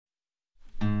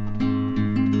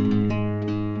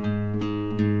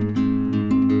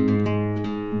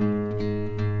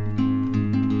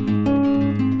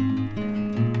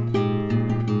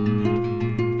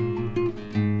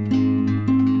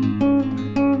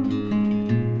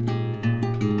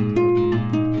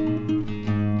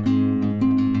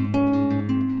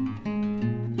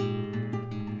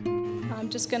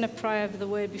going to pray over the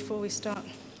word before we start.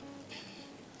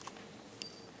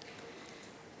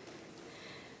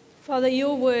 Father,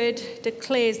 your word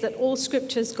declares that all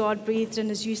scripture is God-breathed and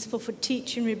is useful for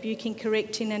teaching, rebuking,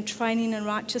 correcting, and training in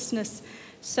righteousness,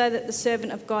 so that the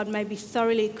servant of God may be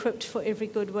thoroughly equipped for every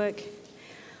good work.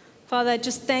 Father, I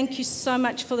just thank you so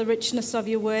much for the richness of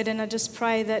your word, and I just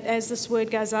pray that as this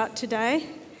word goes out today,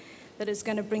 that it's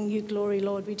going to bring you glory,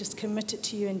 Lord. We just commit it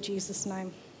to you in Jesus'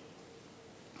 name.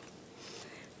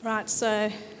 Right,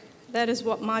 so that is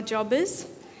what my job is: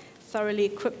 thoroughly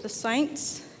equip the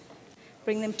saints,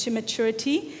 bring them to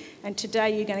maturity, and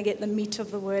today you're going to get the meat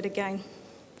of the word again.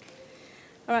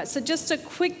 All right, so just a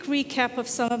quick recap of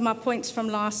some of my points from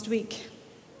last week.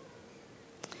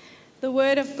 The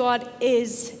word of God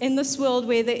is, in this world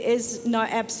where there is no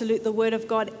absolute, the word of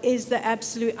God is the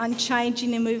absolute,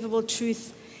 unchanging, immovable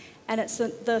truth, and it's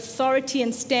the authority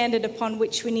and standard upon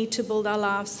which we need to build our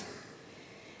lives.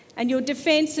 And your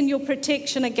defense and your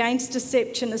protection against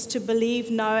deception is to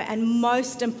believe, know, and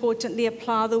most importantly,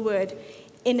 apply the word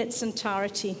in its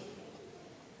entirety.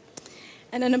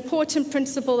 And an important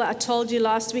principle that I told you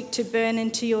last week to burn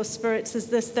into your spirits is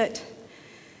this: that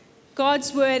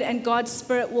God's word and God's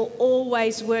spirit will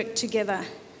always work together.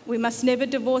 We must never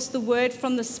divorce the word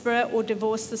from the spirit or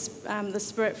divorce the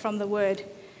spirit from the word.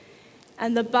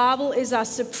 And the Bible is our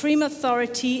supreme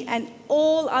authority, and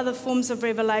all other forms of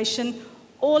revelation,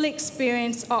 all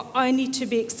experience, are only to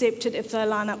be accepted if they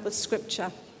line up with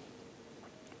Scripture.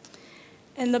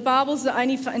 And the Bible's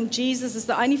and Jesus is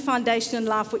the only foundation in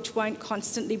life which won't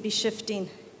constantly be shifting.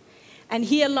 And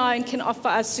He alone can offer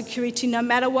us security no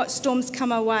matter what storms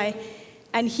come our way.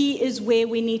 And He is where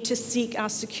we need to seek our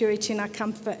security and our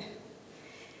comfort.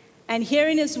 And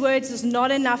hearing His words is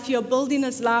not enough. You're building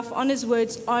His life on His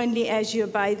words only as you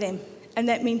obey them. And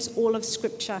that means all of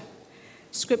Scripture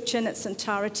in its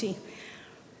entirety.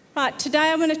 Right,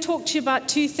 today I'm going to talk to you about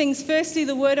two things. Firstly,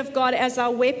 the Word of God as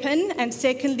our weapon, and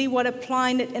secondly, what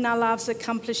applying it in our lives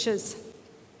accomplishes.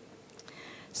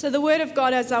 So the Word of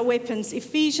God as our weapons,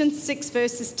 Ephesians 6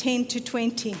 verses 10 to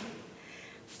 20.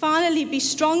 Finally, be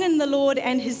strong in the Lord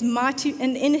and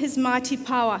in His mighty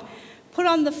power. Put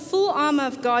on the full armor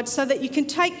of God so that you can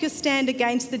take your stand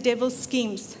against the devil's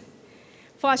schemes.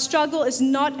 For our struggle is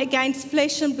not against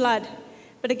flesh and blood,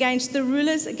 but against the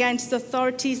rulers, against the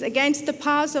authorities, against the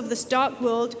powers of this dark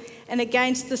world, and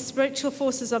against the spiritual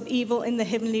forces of evil in the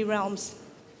heavenly realms.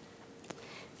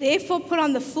 Therefore, put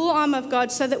on the full armor of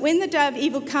God, so that when the day of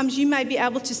evil comes, you may be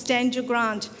able to stand your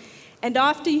ground. And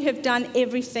after you have done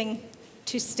everything,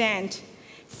 to stand.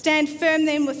 Stand firm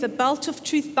then, with the belt of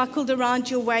truth buckled around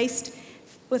your waist,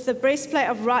 with the breastplate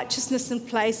of righteousness in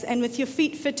place, and with your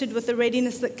feet fitted with the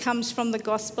readiness that comes from the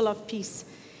gospel of peace.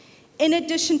 In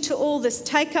addition to all this,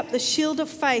 take up the shield of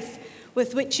faith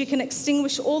with which you can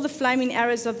extinguish all the flaming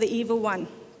arrows of the evil one.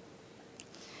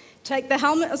 Take the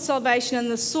helmet of salvation and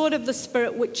the sword of the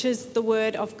Spirit, which is the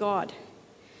word of God.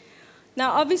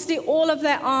 Now, obviously, all of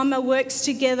that armor works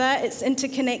together. It's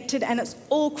interconnected, and it's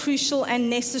all crucial and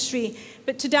necessary.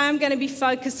 But today I'm going to be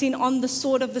focusing on the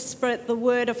sword of the Spirit, the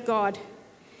word of God.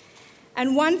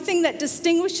 And one thing that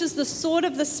distinguishes the sword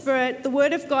of the Spirit, the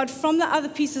word of God, from the other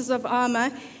pieces of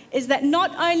armor is that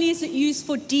not only is it used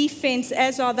for defense,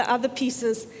 as are the other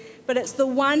pieces, but it's the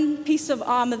one piece of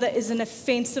armor that is an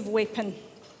offensive weapon.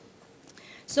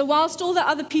 So whilst all the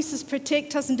other pieces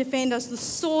protect us and defend us, the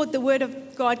sword, the word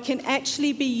of God, can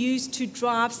actually be used to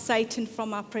drive Satan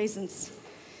from our presence.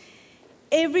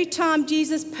 Every time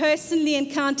Jesus personally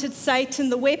encountered Satan,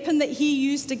 the weapon that he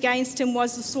used against him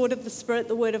was the sword of the Spirit,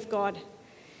 the word of God.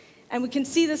 And we can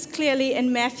see this clearly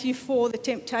in Matthew 4, the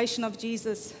temptation of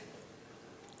Jesus.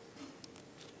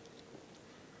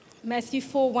 Matthew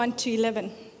 4, 1 to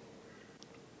 11.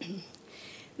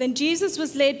 Then Jesus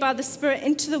was led by the Spirit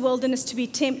into the wilderness to be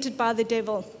tempted by the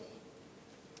devil.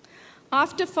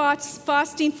 After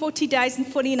fasting 40 days and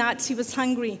 40 nights, he was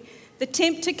hungry. The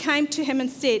tempter came to him and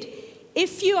said,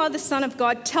 "If you are the Son of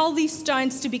God, tell these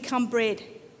stones to become bread."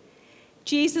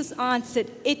 Jesus answered,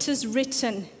 "It is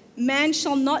written, man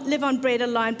shall not live on bread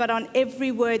alone, but on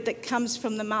every word that comes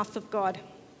from the mouth of God."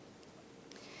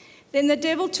 Then the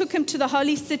devil took him to the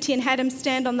holy city and had him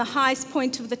stand on the highest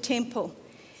point of the temple.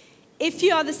 "If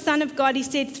you are the Son of God," he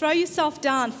said, "throw yourself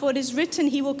down, for it is written,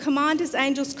 he will command his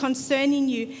angels concerning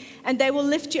you, and they will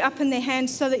lift you up in their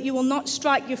hands so that you will not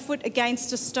strike your foot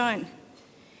against a stone."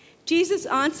 Jesus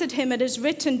answered him, "It is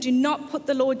written, do not put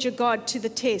the Lord your God to the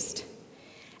test."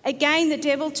 Again, the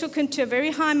devil took him to a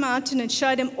very high mountain and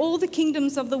showed him all the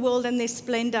kingdoms of the world and their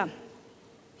splendor.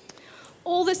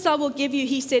 "All this I will give you,"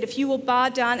 he said, "if you will bow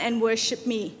down and worship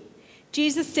me."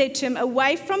 Jesus said to him,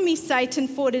 "Away from me, Satan,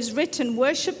 for it is written,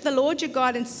 worship the Lord your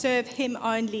God and serve him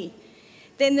only."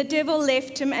 Then the devil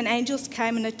left him and angels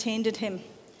came and attended him.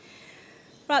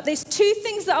 Right, there's two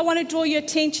things that I want to draw your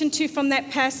attention to from that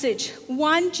passage.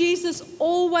 One, Jesus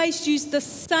always used the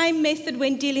same method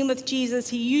when dealing with Jesus.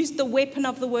 He used the weapon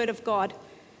of the word of God.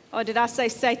 Oh, did I say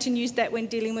Satan used that when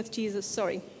dealing with Jesus?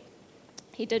 Sorry.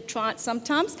 He did try it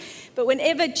sometimes. But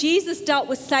whenever Jesus dealt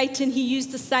with Satan, he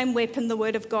used the same weapon, the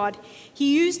word of God.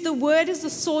 He used the word as a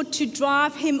sword to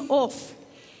drive him off.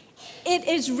 It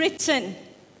is written.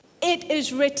 It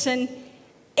is written.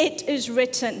 It is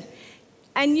written.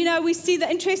 And you know, we see the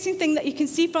interesting thing that you can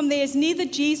see from there is neither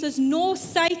Jesus nor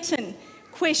Satan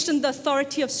questioned the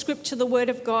authority of Scripture, the Word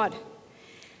of God.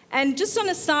 And just on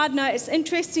a side note, it's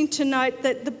interesting to note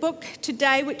that the book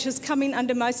today, which is coming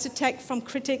under most attack from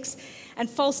critics and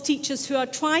false teachers who are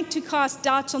trying to cast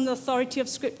doubt on the authority of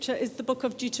Scripture, is the book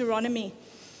of Deuteronomy.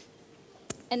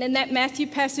 And in that Matthew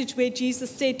passage where Jesus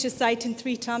said to Satan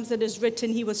 3 times, "It is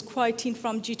written," he was quoting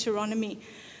from Deuteronomy.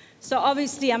 So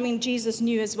obviously, Jesus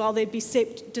knew as well there'd be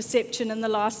deception in the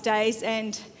last days,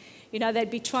 and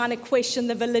they'd be trying to question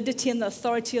the validity and the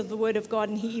authority of the Word of God,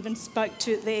 and he even spoke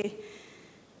to it there.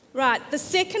 Right, the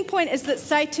second point is that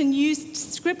Satan used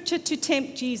Scripture to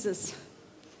tempt Jesus.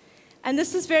 And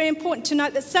this is very important to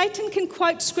note, that Satan can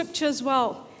quote Scripture as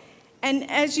well. And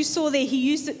as you saw there, he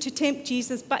used it to tempt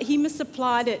Jesus, but he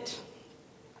misapplied it.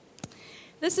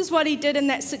 This is what he did in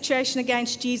that situation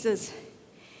against Jesus.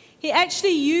 He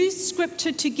actually used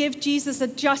Scripture to give Jesus a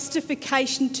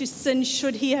justification to sin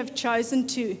should he have chosen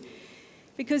to.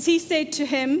 Because he said to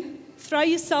him, "Throw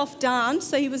yourself down."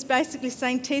 So he was basically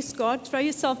saying, test God, throw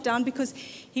yourself down because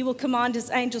he will command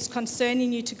his angels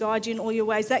concerning you to guide you in all your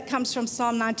ways. That comes from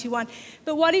Psalm 91.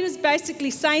 But what he was basically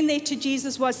saying there to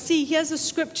Jesus was, see, here's a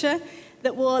scripture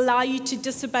that will allow you to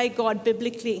disobey God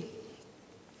biblically.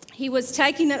 He was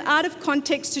taking it out of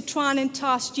context to try and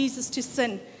entice Jesus to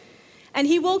sin. And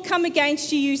he will come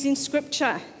against you using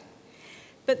Scripture.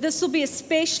 But this will be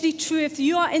especially true if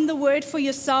you are in the Word for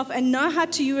yourself and know how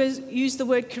to use the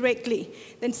Word correctly.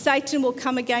 Then Satan will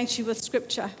come against you with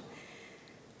Scripture.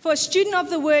 For a student of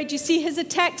the Word, you see, his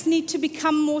attacks need to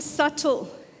become more subtle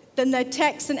than the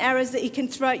attacks and arrows that he can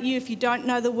throw at you if you don't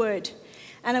know the Word.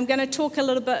 And I'm going to talk a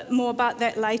little bit more about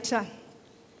that later.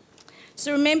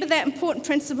 So remember that important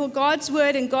principle: God's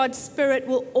Word and God's Spirit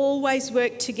will always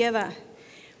work together.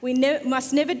 We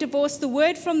must never divorce the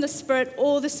Word from the Spirit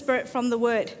or the Spirit from the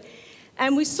Word.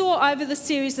 And we saw over the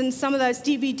series in some of those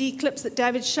DVD clips that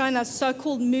David's shown us,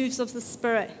 so-called moves of the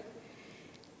Spirit.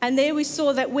 And there we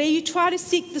saw that where you try to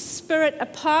seek the Spirit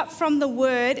apart from the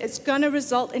Word, it's going to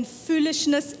result in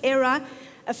foolishness, error,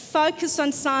 a focus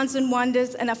on signs and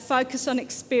wonders, and a focus on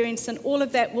experience. And all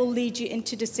of that will lead you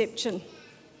into deception.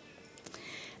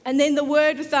 And then the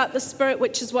Word without the Spirit,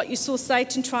 which is what you saw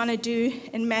Satan trying to do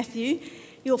in Matthew,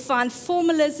 you'll find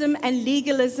formalism and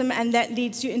legalism, and that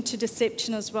leads you into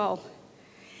deception as well.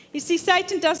 You see,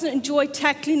 Satan doesn't enjoy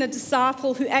tackling a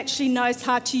disciple who actually knows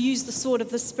how to use the sword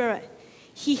of the Spirit.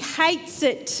 He hates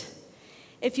it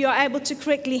if you are able to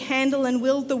correctly handle and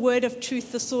wield the word of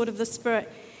truth, the sword of the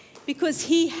Spirit, because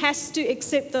he has to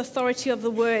accept the authority of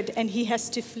the word and he has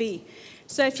to flee.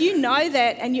 So if you know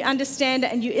that and you understand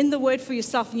it and you're in the word for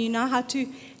yourself and you know how to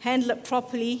handle it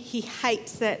properly, he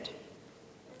hates that.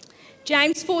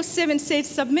 James 4:7 says,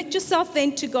 "Submit yourself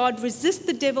then to God, resist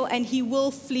the devil, and he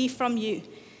will flee from you."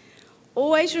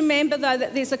 Always remember, though,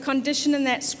 that there's a condition in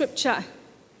that scripture.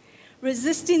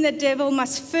 Resisting the devil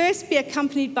must first be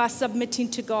accompanied by submitting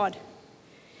to God.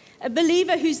 A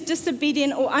believer who's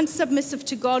disobedient or unsubmissive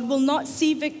to God will not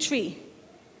see victory.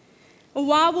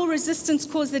 Why will resistance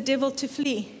cause the devil to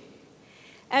flee?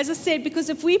 As I said, because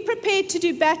if we're prepared to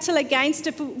do battle against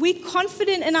it, if we're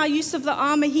confident in our use of the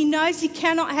armor, he knows he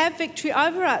cannot have victory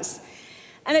over us.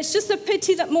 And it's just a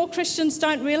pity that more Christians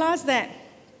don't realize that.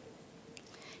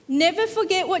 Never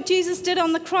forget what Jesus did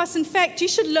on the cross. In fact, you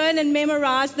should learn and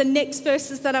memorize the next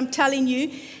verses that I'm telling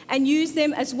you and use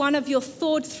them as one of your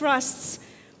thought thrusts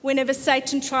whenever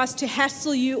Satan tries to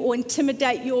hassle you or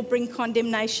intimidate you or bring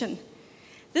condemnation.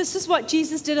 This is what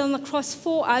Jesus did on the cross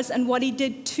for us and what he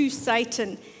did to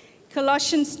Satan.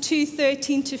 Colossians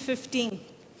 2:13-15.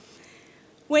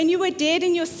 When you were dead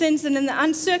in your sins and in the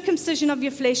uncircumcision of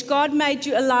your flesh, God made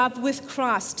you alive with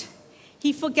Christ.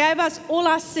 He forgave us all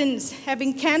our sins,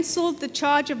 having cancelled the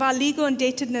charge of our legal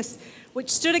indebtedness,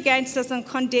 which stood against us and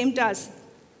condemned us.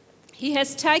 He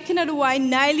has taken it away,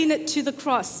 nailing it to the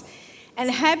cross. And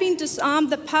having disarmed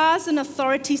the powers and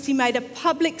authorities, he made a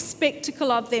public spectacle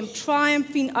of them,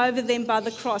 triumphing over them by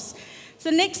the cross. So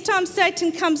next time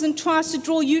Satan comes and tries to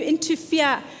draw you into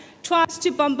fear, tries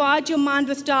to bombard your mind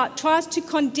with doubt, tries to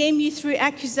condemn you through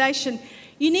accusation,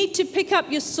 you need to pick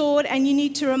up your sword and you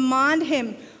need to remind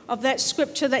him of that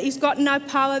scripture that he's got no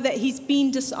power, that he's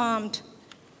been disarmed.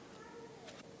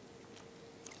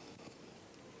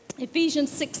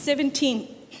 Ephesians 6:17.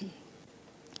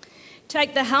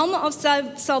 Take the helmet of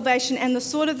salvation and the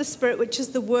sword of the Spirit, which is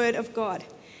the word of God.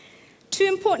 Two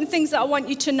important things that I want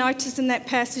you to notice in that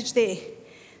passage there.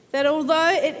 That although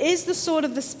it is the sword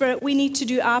of the Spirit, we need to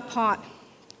do our part.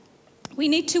 We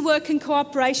need to work in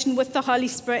cooperation with the Holy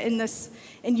Spirit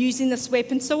in using this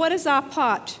weapon. So what is our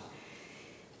part?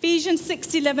 Ephesians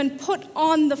 6:11, put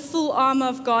on the full armor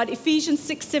of God. Ephesians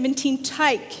 6:17,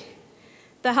 take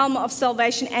the helmet of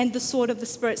salvation and the sword of the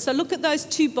Spirit. So look at those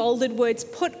two bolded words,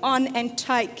 put on and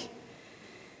take.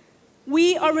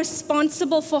 We are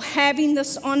responsible for having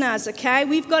this on us, okay?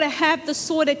 We've got to have the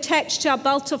sword attached to our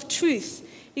belt of truth.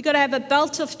 You've got to have a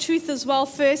belt of truth as well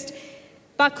first,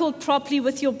 buckled properly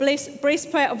with your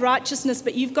breastplate of righteousness,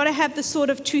 but you've got to have the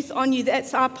sword of truth on you.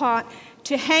 That's our part,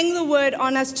 to hang the word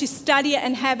on us, to study it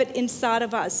and have it inside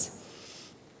of us.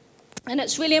 And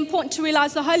it's really important to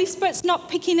realize the Holy Spirit's not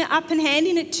picking it up and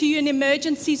handing it to you in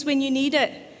emergencies when you need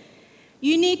it.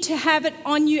 You need to have it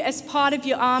on you as part of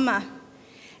your armor.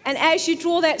 And as you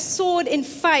draw that sword in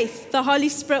faith, the Holy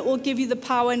Spirit will give you the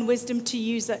power and wisdom to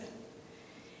use it.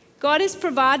 God has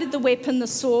provided the weapon, the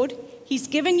sword. He's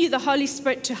given you the Holy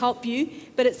Spirit to help you,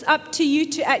 but it's up to you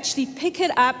to actually pick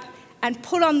it up and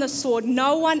put on the sword.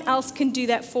 No one else can do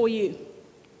that for you.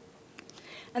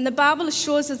 And the Bible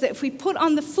assures us that if we put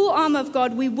on the full armor of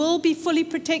God, we will be fully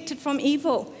protected from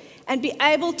evil and be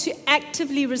able to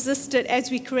actively resist it as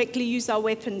we correctly use our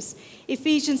weapons.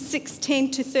 Ephesians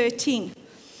 6:10-13.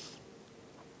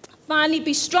 Finally,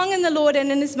 be strong in the Lord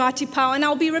and in his mighty power. And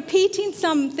I'll be repeating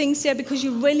some things here because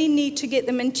you really need to get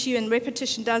them into you, and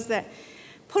repetition does that.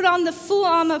 Put on the full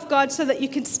armor of God so that you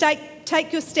can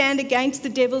take your stand against the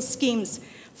devil's schemes.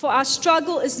 For our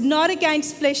struggle is not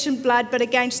against flesh and blood, but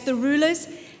against the rulers,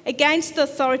 against the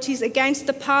authorities, against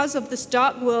the powers of this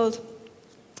dark world,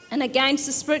 and against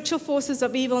the spiritual forces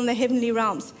of evil in the heavenly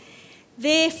realms.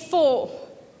 Therefore,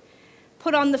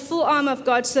 put on the full armor of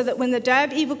God so that when the day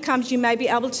of evil comes, you may be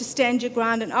able to stand your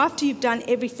ground, and after you've done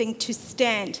everything, to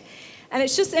stand. And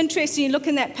it's just interesting, you look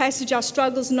in that passage, our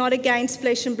struggle is not against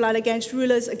flesh and blood, against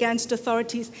rulers, against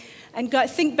authorities. And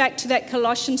think back to that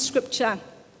Colossians scripture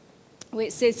where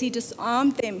it says he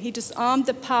disarmed them. He disarmed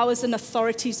the powers and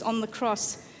authorities on the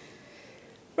cross.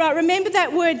 Right, remember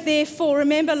that word therefore.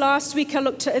 Remember last week I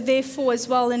looked at therefore as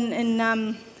well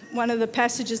in one of the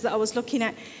passages that I was looking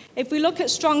at. If we look at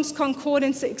Strong's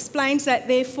Concordance, it explains that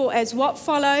therefore as what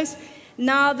follows.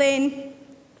 Now then,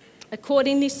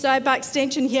 accordingly so, by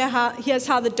extension, here's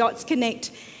how the dots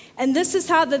connect. And this is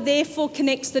how the therefore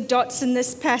connects the dots in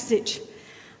this passage.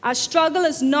 Our struggle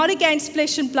is not against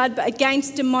flesh and blood, but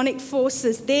against demonic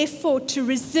forces. Therefore, to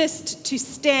resist, to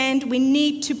stand, we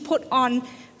need to put on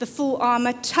the full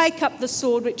armor, take up the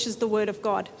sword, which is the word of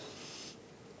God.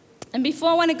 And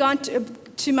before I want to go on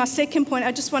to my second point,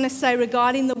 I just want to say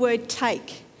regarding the word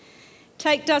take.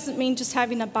 Take doesn't mean just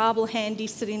having a Bible handy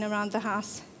sitting around the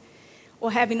house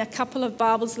or having a couple of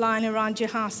Bibles lying around your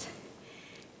house.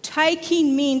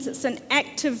 Taking means it's an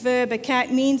active verb, okay?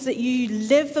 It means that you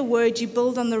live the word, you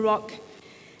build on the rock.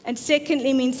 And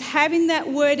secondly, means having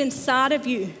that word inside of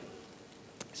you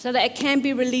so that it can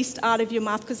be released out of your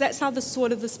mouth, because that's how the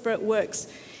sword of the Spirit works.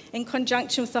 In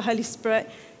conjunction with the Holy Spirit,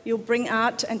 you'll bring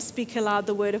out and speak aloud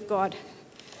the word of God.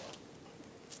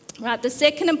 Right, the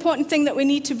second important thing that we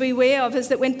need to be aware of is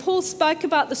that when Paul spoke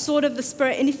about the sword of the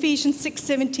Spirit in Ephesians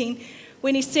 6:17,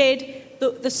 when he said,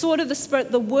 the sword of the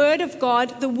Spirit, the word of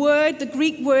God, the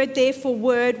Greek word there for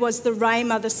word was the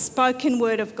rhema, the spoken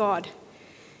word of God.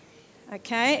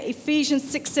 Okay, Ephesians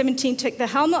 6:17, take the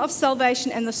helmet of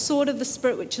salvation and the sword of the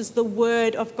Spirit, which is the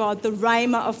word of God, the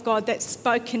rhema of God, that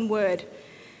spoken word.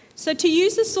 So to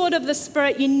use the sword of the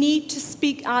Spirit, you need to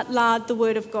speak out loud the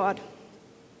word of God.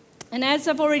 And as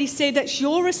I've already said, that's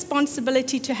your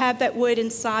responsibility to have that word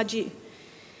inside you.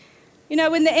 You know,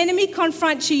 when the enemy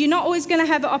confronts you, you're not always going to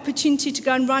have an opportunity to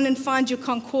go and run and find your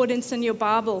concordance and your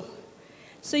Bible.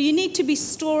 So you need to be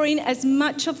storing as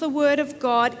much of the Word of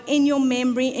God in your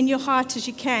memory, in your heart as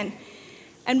you can.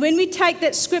 And when we take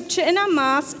that scripture in our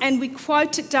mouths and we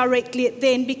quote it directly, it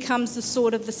then becomes the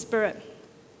sword of the Spirit.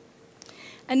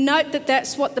 And note that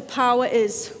that's what the power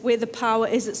is, where the power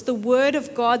is. It's the Word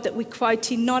of God that we're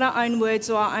quoting, not our own words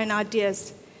or our own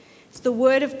ideas. It's the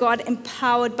Word of God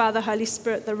empowered by the Holy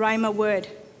Spirit, the Rhema word.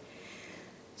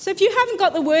 So if you haven't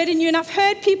got the Word in you, and I've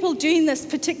heard people doing this,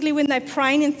 particularly when they're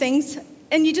praying and things,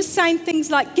 and you're just saying things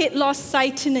like, get lost,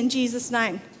 Satan, in Jesus'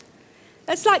 name.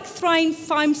 That's like throwing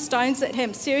foam stones at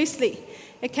him, seriously.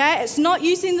 Okay, it's not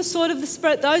using the sword of the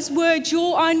Spirit. Those words,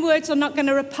 your own words, are not going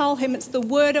to repel him. It's the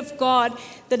word of God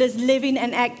that is living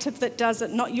and active that does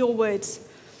it, not your words.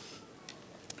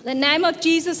 The name of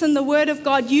Jesus and the word of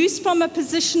God, used from a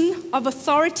position of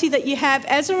authority that you have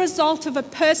as a result of a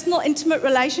personal, intimate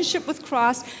relationship with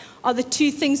Christ, are the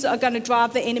two things that are going to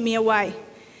drive the enemy away.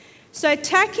 So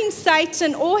attacking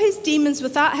Satan or his demons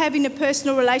without having a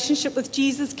personal relationship with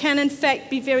Jesus can in fact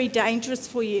be very dangerous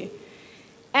for you.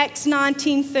 Acts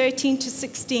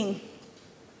 19:13-16.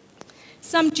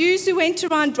 Some Jews who went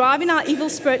around driving out evil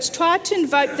spirits tried to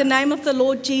invoke the name of the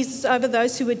Lord Jesus over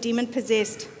those who were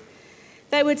demon-possessed.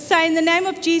 They would say, "In the name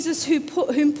of Jesus,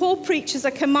 whom Paul preaches,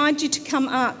 I command you to come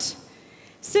out."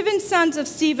 7 sons of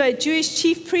Sceva, Jewish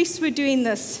chief priests, were doing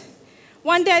this.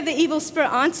 One day the evil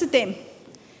spirit answered them,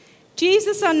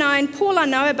 "Jesus I know and Paul I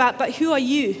know about, but who are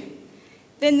you?"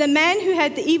 Then the man who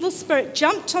had the evil spirit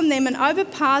jumped on them and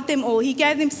overpowered them all. He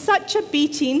gave them such a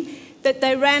beating that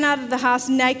they ran out of the house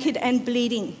naked and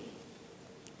bleeding.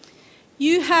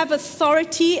 You have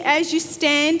authority as you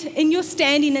stand in your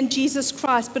standing in Jesus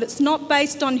Christ, but it's not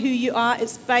based on who you are,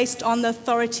 it's based on the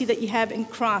authority that you have in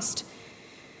Christ.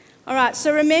 All right,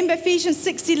 so remember Ephesians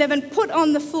 6:11, put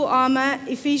on the full armor.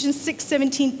 Ephesians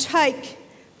 6:17, take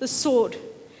the sword.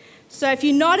 So if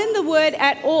you're not in the word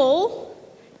at all,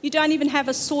 you don't even have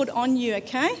a sword on you,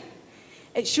 okay?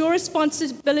 It's your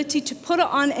responsibility to put it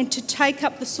on and to take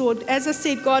up the sword. As I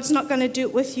said, God's not going to do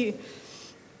it with you.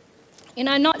 You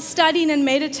know, not studying and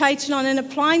meditating on and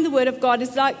applying the word of God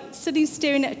is like sitting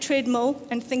staring at a treadmill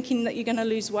and thinking that you're going to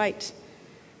lose weight.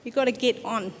 You've got to get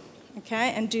on,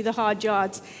 okay, and do the hard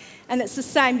yards. And it's the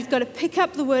same. You've got to pick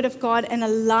up the word of God and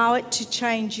allow it to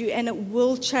change you, and it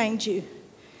will change you.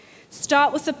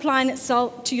 Start with applying it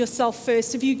to yourself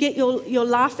first. If you get your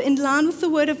life in line with the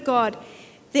word of God,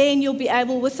 then you'll be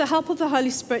able, with the help of the Holy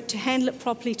Spirit, to handle it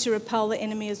properly to repel the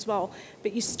enemy as well.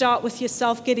 But you start with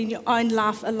yourself getting your own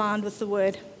life aligned with the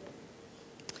word.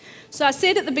 So I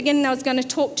said at the beginning I was going to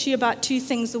talk to you about two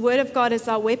things. The word of God is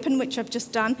our weapon, which I've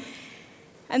just done.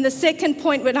 And the second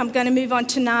point that I'm going to move on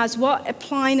to now is what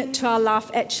applying it to our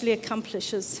life actually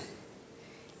accomplishes,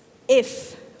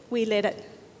 if we let it.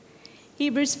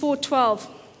 Hebrews 4:12.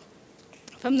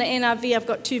 From the NIV, I've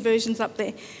got two versions up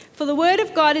there. For the word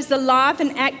of God is alive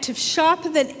and active, sharper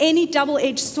than any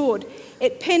double-edged sword.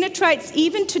 It penetrates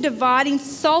even to dividing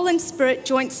soul and spirit,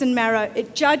 joints and marrow.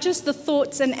 It judges the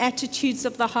thoughts and attitudes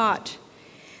of the heart.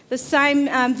 The same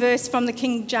verse from the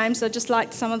King James, I just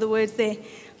liked some of the words there.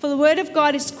 For the word of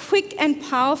God is quick and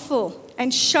powerful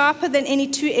and sharper than any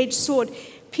two-edged sword,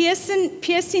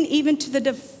 piercing even to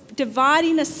the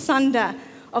dividing asunder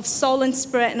of soul and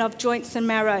spirit and of joints and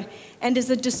marrow, and is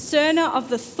a discerner of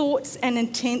the thoughts and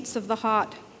intents of the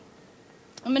heart.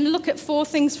 I'm going to look at 4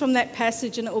 things from that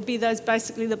passage, and it will be those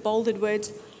basically the bolded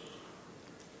words.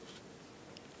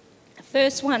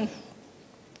 First one,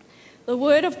 the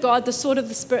word of God, the sword of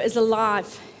the Spirit, is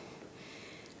alive.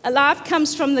 Alive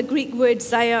comes from the Greek word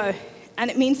zeo, and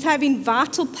it means having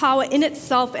vital power in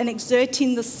itself and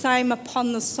exerting the same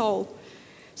upon the soul.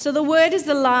 So the word is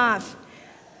alive.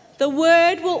 The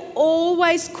word will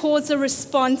always cause a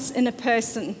response in a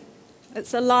person.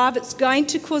 It's alive, it's going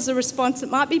to cause a response. It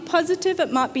might be positive,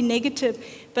 it might be negative,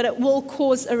 but it will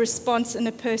cause a response in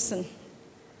a person.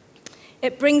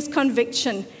 It brings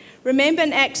conviction. Remember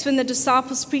in Acts when the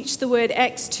disciples preached the word,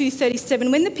 Acts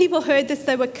 2:37, when the people heard this,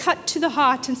 they were cut to the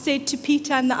heart and said to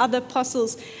Peter and the other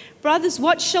apostles, brothers,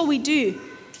 what shall we do?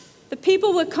 The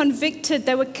people were convicted,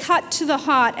 they were cut to the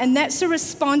heart, and that's a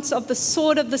response of the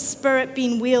sword of the Spirit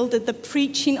being wielded, the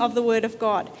preaching of the word of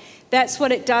God. That's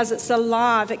what it does, it's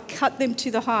alive, it cut them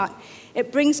to the heart.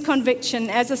 It brings conviction.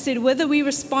 As I said, whether we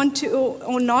respond to it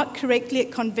or not correctly, it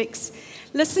convicts.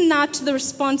 Listen now to the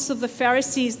response of the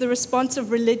Pharisees, the response of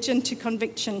religion to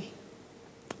conviction.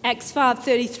 Acts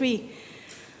 5:33.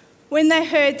 When they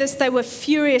heard this, they were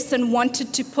furious and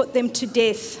wanted to put them to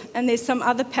death. And there's some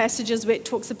other passages where it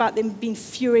talks about them being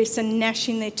furious and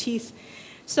gnashing their teeth.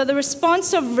 So the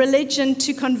response of religion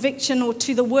to conviction or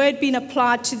to the word being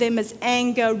applied to them is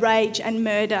anger, rage, and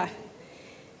murder.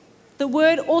 The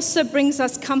word also brings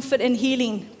us comfort and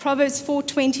healing. Proverbs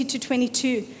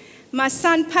 4:20-22. My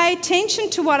son, pay attention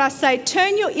to what I say.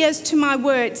 Turn your ears to my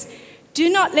words. Do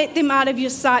not let them out of your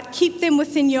sight. Keep them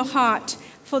within your heart.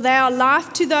 For they are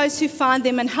life to those who find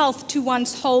them and health to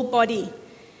one's whole body.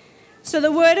 So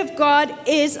the word of God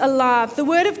is alive. The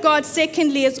word of God,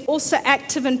 secondly, is also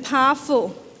active and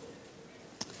powerful.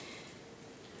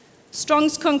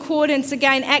 Strong's Concordance,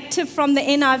 again, active from the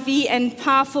NIV and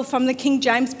powerful from the King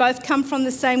James, both come from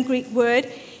the same Greek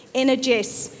word,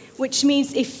 energes, which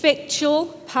means effectual,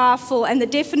 powerful. And the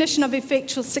definition of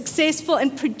effectual, successful in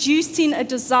producing a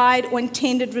desired or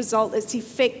intended result. It's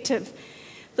effective.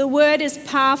 The word is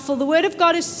powerful. The word of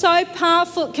God is so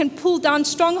powerful it can pull down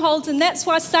strongholds, and that's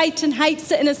why Satan hates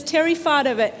it and is terrified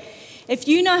of it. If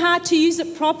you know how to use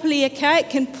it properly, okay, it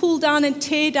can pull down and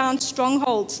tear down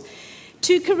strongholds.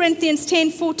 2 Corinthians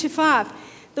 10:4-5.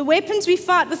 The weapons we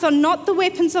fight with are not the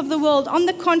weapons of the world. On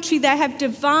the contrary, they have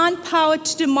divine power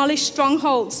to demolish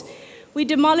strongholds. We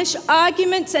demolish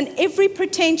arguments and every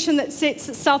pretension that sets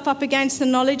itself up against the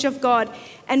knowledge of God,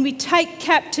 and we take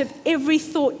captive every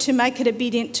thought to make it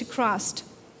obedient to Christ.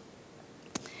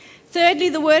 Thirdly,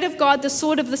 the word of God, the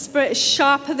sword of the Spirit, is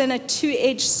sharper than a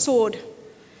two-edged sword.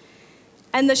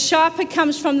 And the sharper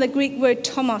comes from the Greek word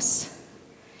tomos.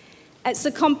 It's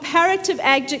a comparative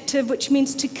adjective which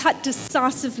means to cut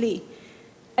decisively,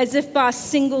 as if by a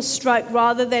single stroke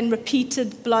rather than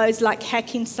repeated blows like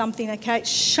hacking something, okay? It's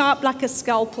sharp like a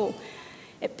scalpel.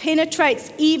 It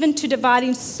penetrates even to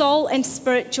dividing soul and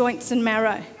spirit, joints and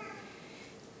marrow.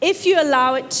 If you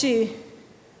allow it to,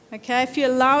 okay,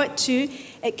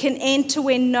 it can enter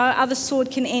where no other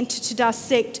sword can enter to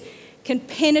dissect, can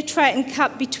penetrate and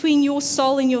cut between your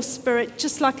soul and your spirit,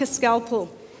 just like a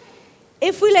scalpel.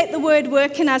 If we let the word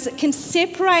work in us, it can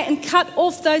separate and cut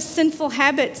off those sinful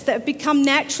habits that have become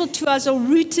natural to us or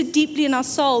rooted deeply in our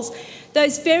souls,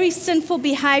 those very sinful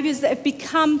behaviors that have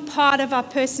become part of our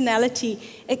personality.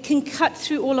 It can cut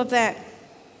through all of that.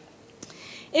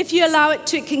 If you allow it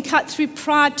to, it can cut through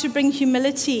pride to bring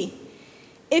humility.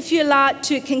 If you allow it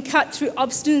to, it can cut through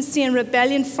obstinacy and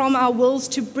rebellion from our wills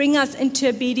to bring us into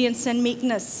obedience and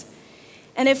meekness.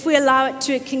 And if we allow it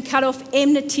to, it can cut off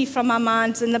enmity from our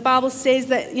minds. And the Bible says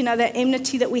that, that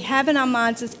enmity that we have in our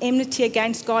minds is enmity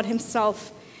against God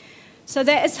himself. So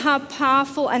that is how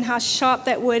powerful and how sharp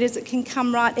that word is. It can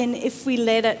come right in if we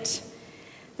let it.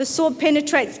 The sword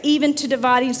penetrates even to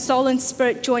dividing soul and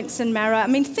spirit, joints and marrow. I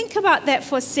mean, think about that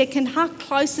for a second. How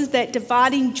close is that,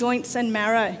 dividing joints and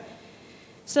marrow?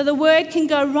 So the word can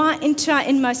go right into our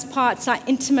inmost parts, our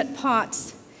intimate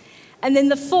parts. And then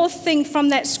the fourth thing from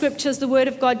that scripture is the word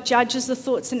of God judges the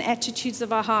thoughts and attitudes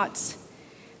of our hearts.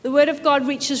 The word of God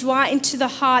reaches right into the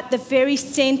heart, the very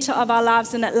center of our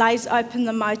lives, and it lays open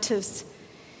the motives.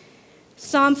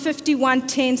 Psalm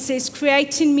 51:10 says,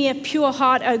 "Create in me a pure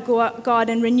heart, O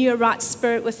God, and renew a right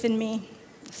spirit within me,"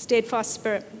 a steadfast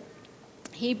spirit.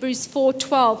 Hebrews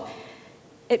 4:12,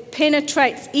 it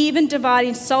penetrates, even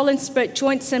dividing soul and spirit,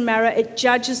 joints and marrow. It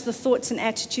judges the thoughts and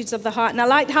attitudes of the heart. And I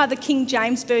like how the King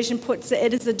James Version puts it.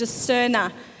 It is a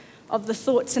discerner of the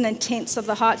thoughts and intents of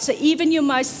the heart. So even your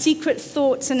most secret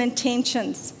thoughts and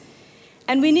intentions.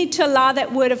 And we need to allow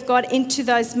that word of God into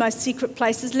those most secret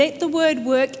places. Let the word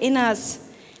work in us.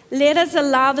 Let us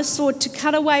allow the sword to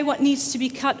cut away what needs to be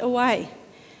cut away.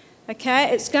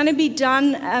 Okay, it's going to be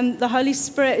done. The Holy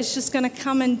Spirit is just going to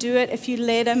come and do it if you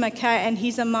let him, okay, and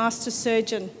he's a master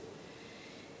surgeon.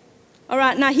 All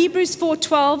right, now Hebrews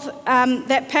 4:12,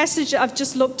 that passage I've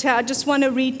just looked at, I just want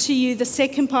to read to you the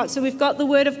second part. So we've got the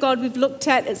word of God we've looked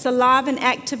at. It's alive and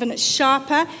active and it's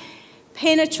sharper,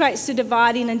 penetrates to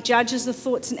dividing and judges the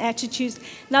thoughts and attitudes.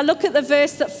 Now look at the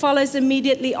verse that follows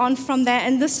immediately on from that,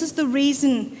 and this is the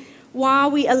reason why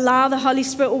we allow the Holy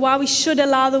Spirit, or why we should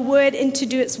allow the word in to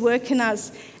do its work in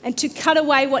us and to cut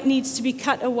away what needs to be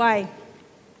cut away.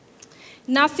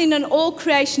 Nothing in all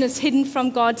creation is hidden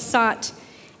from God's sight.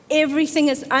 Everything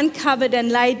is uncovered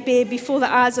and laid bare before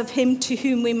the eyes of him to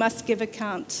whom we must give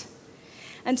account.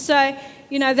 And so,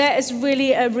 that is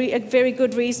really a very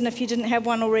good reason, if you didn't have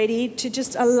one already, to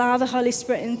just allow the Holy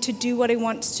Spirit in to do what he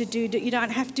wants to do. You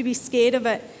don't have to be scared of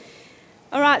it.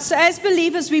 All right, so as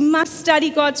believers, we must study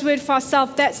God's word for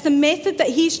ourselves. That's the method that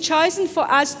he's chosen for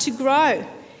us to grow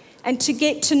and to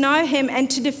get to know him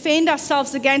and to defend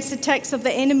ourselves against the attacks of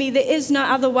the enemy. There is no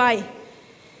other way.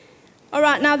 All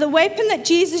right, now the weapon that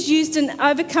Jesus used in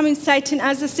overcoming Satan,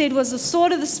 as I said, was the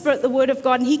sword of the Spirit, the word of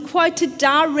God. And he quoted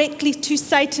directly to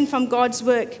Satan from God's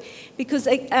work, because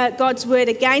God's word,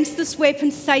 against this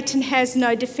weapon, Satan has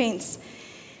no defense.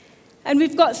 And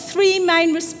we've got three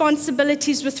main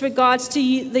responsibilities with regards to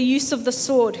the use of the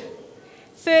sword.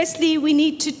 Firstly, we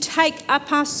need to take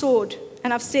up our sword.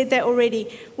 And I've said that already.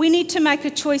 We need to make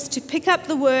a choice to pick up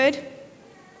the word.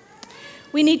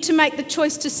 We need to make the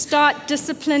choice to start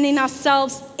disciplining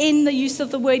ourselves in the use of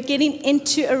the word, getting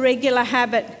into a regular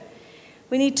habit.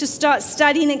 We need to start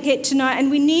studying and get to know it.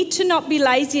 And we need to not be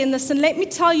lazy in this. And let me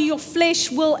tell you, your flesh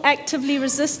will actively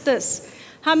resist this.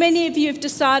 How many of you have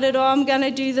decided, I'm going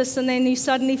to do this, and then you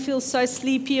suddenly feel so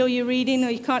sleepy, or you're reading, or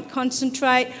you can't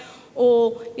concentrate,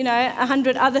 or,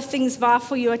 100 other things vie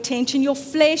for your attention, your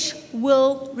flesh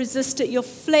will resist it. Your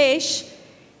flesh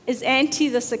is anti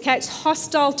this, okay? It's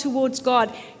hostile towards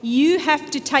God. You have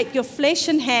to take your flesh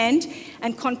in hand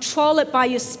and control it by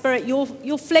your spirit.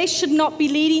 Your flesh should not be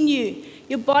leading you.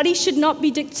 Your body should not be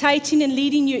dictating and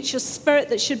leading you. It's your spirit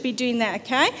that should be doing that,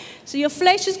 okay? So your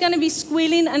flesh is going to be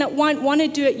squealing and it won't want to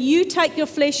do it. You take your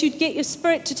flesh, you get your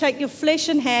spirit to take your flesh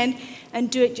in hand and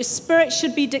do it. Your spirit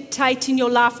should be dictating your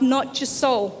life, not your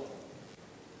soul.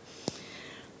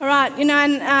 All right,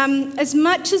 and as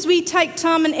much as we take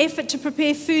time and effort to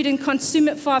prepare food and consume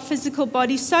it for our physical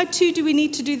body, so too do we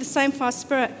need to do the same for our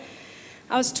spirit.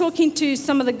 I was talking to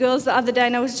some of the girls the other day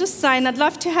and I was just saying I'd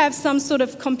love to have some sort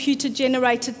of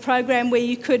computer-generated program where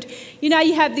you could, you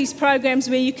have these programs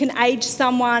where you can age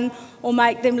someone or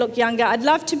make them look younger. I'd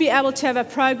love to be able to have a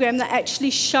program that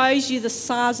actually shows you the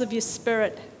size of your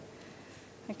spirit.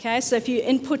 Okay, so if you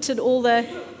inputted all the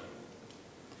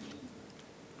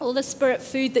spirit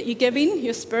food that you're giving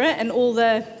your spirit and all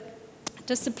the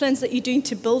disciplines that you're doing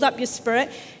to build up your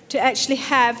spirit, to actually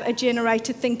have a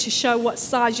generated thing to show what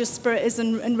size your spirit is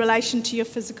in relation to your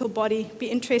physical body. Be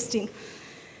interesting.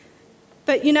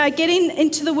 But, getting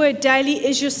into the word daily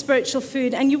is your spiritual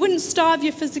food, and you wouldn't starve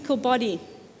your physical body.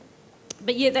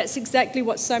 But yet that's exactly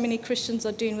what so many Christians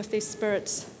are doing with their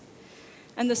spirits.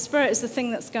 And the spirit is the thing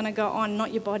that's going to go on,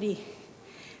 not your body.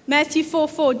 Matthew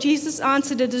 4:4, Jesus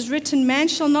answered, "It is written, man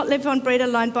shall not live on bread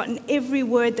alone, but in every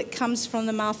word that comes from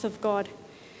the mouth of God."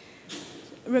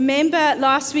 Remember,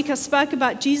 last week I spoke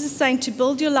about Jesus saying to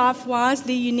build your life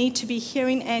wisely, you need to be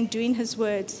hearing and doing his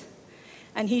words.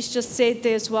 And he's just said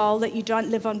there as well that you don't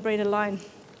live on bread alone.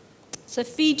 So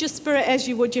feed your spirit as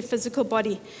you would your physical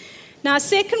body. Now, our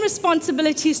second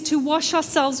responsibility is to wash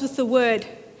ourselves with the word.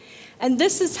 And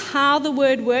this is how the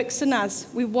word works in us.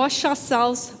 We wash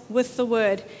ourselves with the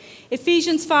word.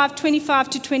 Ephesians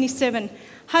 5:25-27.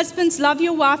 Husbands, love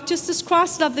your wife just as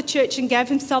Christ loved the church and gave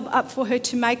himself up for her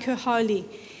to make her holy,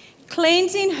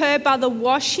 cleansing her by the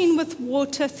washing with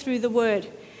water through the word,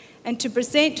 and to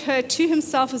present her to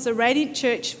himself as a radiant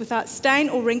church without stain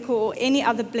or wrinkle or any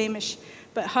other blemish,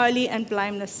 but holy and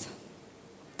blameless.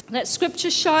 That scripture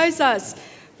shows us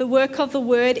the work of the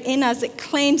word in us. It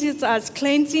cleanses us,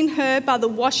 cleansing her by the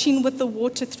washing with the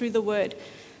water through the word.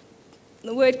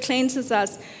 The word cleanses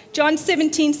us. John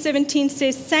 17:17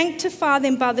 says, sanctify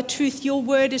them by the truth. Your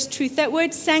word is truth. That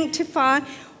word sanctify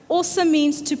also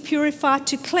means to purify,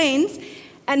 to cleanse.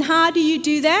 And how do you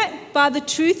do that? By the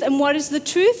truth. And what is the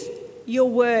truth? Your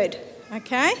word.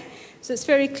 Okay? So it's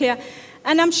very clear.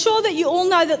 And I'm sure that you all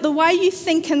know that the way you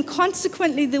think and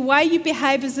consequently the way you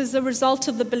behave is as a result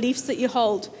of the beliefs that you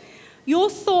hold. Your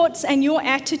thoughts and your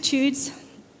attitudes,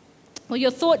 or your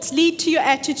thoughts lead to your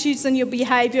attitudes and your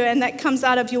behavior, and that comes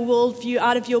out of your worldview,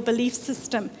 out of your belief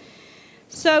system.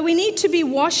 So we need to be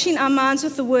washing our minds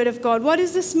with the Word of God. What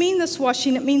does this mean, this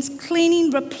washing? It means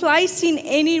cleaning, replacing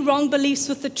any wrong beliefs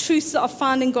with the truths that are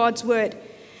found in God's Word.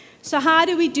 So how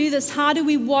do we do this? How do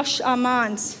we wash our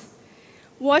minds?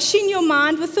 Washing your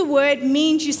mind with the Word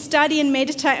means you study and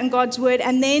meditate on God's Word,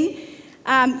 and then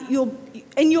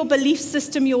in your belief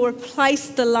system, you'll replace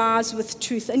the lies with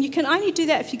truth. And you can only do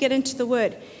that if you get into the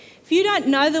Word. If you don't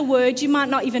know the Word, you might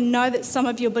not even know that some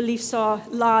of your beliefs are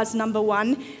lies, number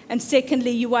one. And secondly,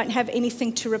 you won't have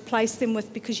anything to replace them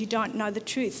with because you don't know the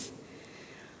truth.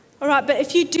 All right, but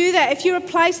if you do that, if you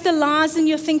replace the lies in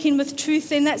your thinking with truth,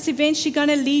 then that's eventually going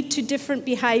to lead to different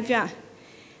behavior.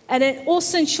 And it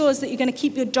also ensures that you're going to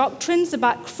keep your doctrines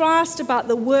about Christ, about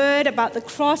the Word, about the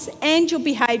cross, and your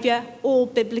behavior all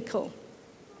biblical.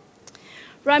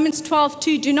 Romans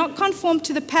 12:2, do not conform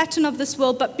to the pattern of this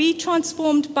world, but be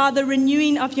transformed by the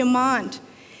renewing of your mind.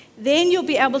 Then you'll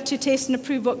be able to test and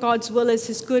approve what God's will is,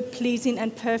 his good, pleasing,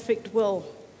 and perfect will.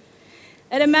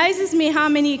 It amazes me how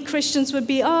many Christians would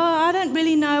be, I don't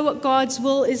really know what God's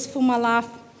will is for my life.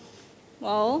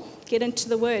 Well, get into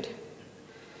the Word.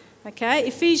 Okay,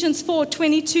 Ephesians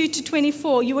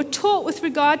 4:22-24. You were taught with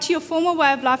regard to your former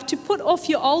way of life to put off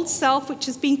your old self, which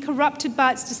has been corrupted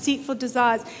by its deceitful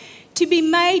desires, to be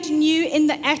made new in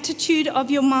the attitude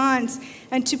of your minds,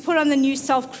 and to put on the new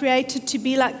self created to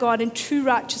be like God in true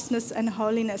righteousness and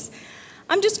holiness.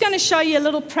 I'm just going to show you a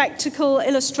little practical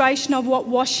illustration of what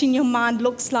washing your mind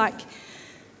looks like.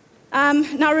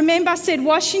 Now remember I said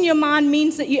washing your mind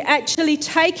means that you're actually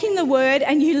taking the Word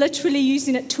and you're literally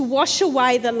using it to wash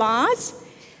away the lies,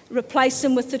 replace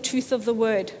them with the truth of the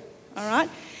Word. All right?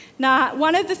 Now,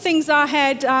 one of the things I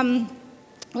had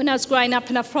when I was growing up,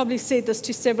 and I've probably said this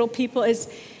to several people, is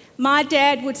my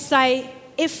dad would say,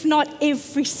 if not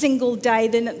every single day,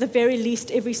 then at the very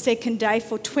least every second day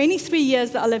for 23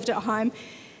 years that I lived at home,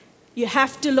 You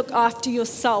have to look after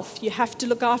yourself. You have to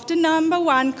look after number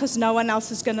one because no one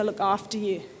else is going to look after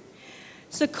you.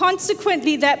 So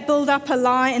consequently, that built up a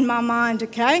lie in my mind,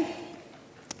 okay?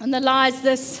 And the lie is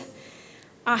this: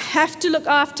 I have to look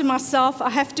after myself. I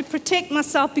have to protect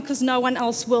myself because no one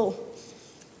else will,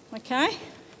 okay?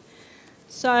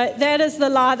 So that is the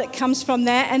lie that comes from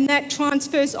that, and that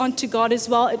transfers onto God as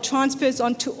well. It transfers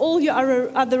onto all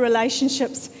your other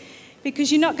relationships because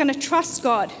you're not going to trust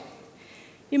God.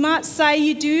 You might say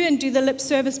you do and do the lip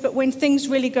service, but when things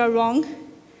really go wrong,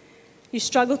 you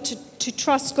struggle to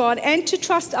trust God and to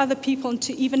trust other people and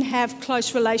to even have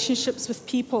close relationships with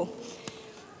people.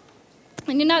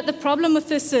 And you know what the problem with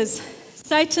this is?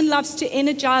 Satan loves to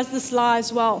energize this lie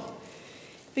as well.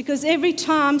 Because every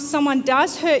time someone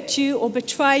does hurt you or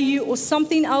betray you or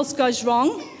something else goes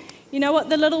wrong, you know what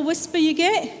the little whisper you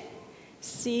get?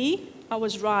 See, I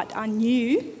was right. I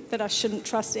knew that I shouldn't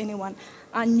trust anyone.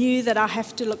 I knew that I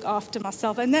have to look after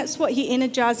myself. And that's what he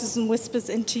energizes and whispers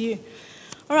into you.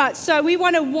 All right, so we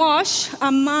want to wash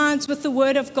our minds with the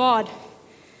Word of God.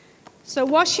 So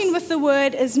washing with the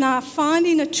Word is now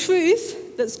finding a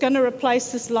truth that's going to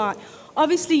replace this lie.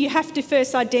 Obviously, you have to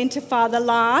first identify the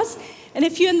lies. And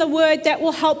if you're in the Word, that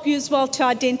will help you as well to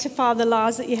identify the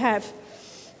lies that you have.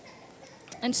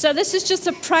 And so this is just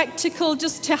a practical,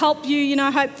 just to help you,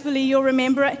 hopefully you'll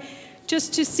remember it,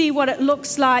 just to see what it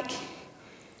looks like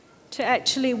to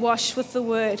actually wash with the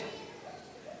Word.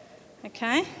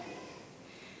 Okay?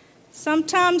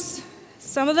 Sometimes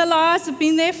some of the lies have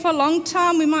been there for a long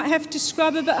time. We might have to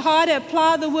scrub a bit harder,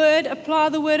 apply the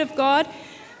Word of God,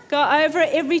 go over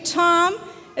it every time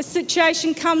a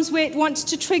situation comes where it wants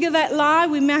to trigger that lie.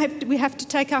 We have to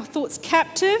take our thoughts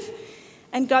captive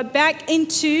and go back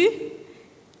into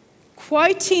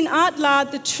quoting out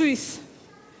loud the truth.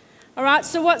 All right,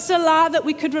 so what's a lie that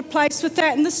we could replace with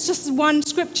that? And this is just one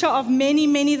scripture of many,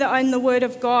 many that are in the Word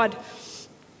of God.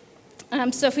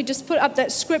 So if we just put up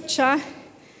that scripture,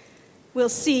 we'll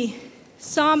see.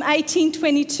 Psalm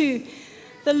 18:22.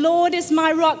 The Lord is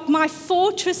my rock, my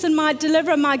fortress and my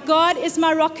deliverer. My God is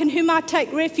my rock in whom I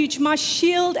take refuge, my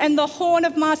shield and the horn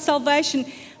of my salvation,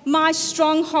 my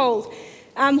stronghold.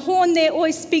 Horn there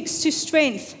always speaks to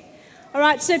strength. All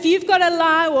right, so if you've got a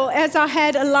lie, or as I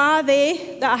had a lie there,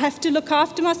 that I have to look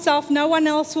after myself, no one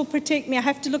else will protect me, I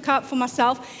have to look out for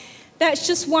myself, that's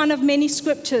just one of many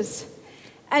scriptures.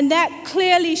 And that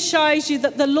clearly shows you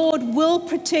that the Lord will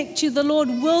protect you, the Lord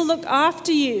will look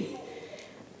after you.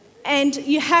 And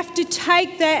you have to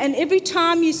take that, and every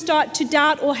time you start to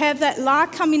doubt or have that lie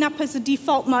coming up as a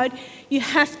default mode, you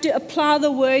have to apply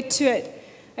the Word to it.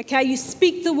 Okay, you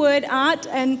speak the Word out,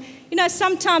 and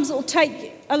sometimes it will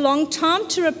take a long time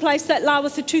to replace that lie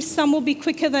with the truth. Some will be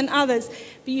quicker than others,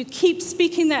 but you keep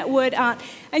speaking that word out.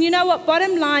 And you know what?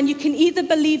 Bottom line, you can either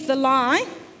believe the lie,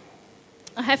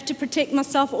 I have to protect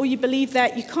myself, or you believe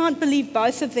that. You can't believe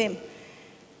both of them.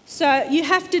 So you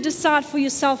have to decide for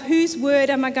yourself, whose word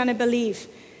am I going to believe?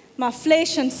 My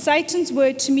flesh and Satan's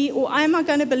word to me, or am I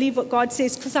going to believe what God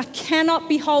says? Because I cannot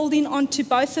be holding on to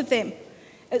both of them.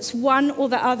 It's one or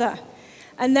the other.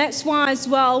 And that's why as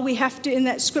well we have to, in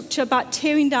that scripture about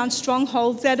tearing down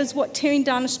strongholds, that is what tearing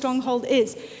down a stronghold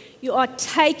is. You are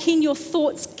taking your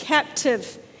thoughts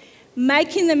captive,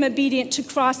 making them obedient to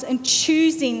Christ, and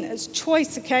choosing, it's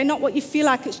choice, okay, not what you feel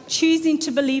like, it's choosing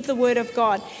to believe the Word of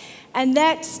God. And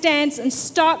that stands in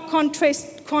stark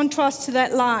contrast to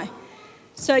that lie.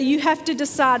 So you have to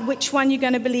decide which one you're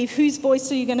going to believe, whose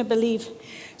voice are you going to believe.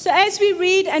 So as we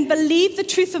read and believe the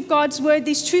truth of God's Word,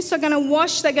 these truths are going to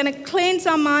wash, they're going to cleanse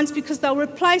our minds because they'll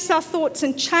replace our thoughts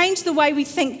and change the way we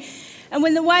think. And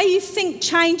when the way you think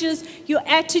changes, your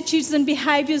attitudes and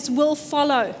behaviors will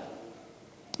follow.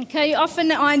 Okay, you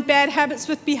often are in bad habits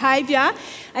with behavior,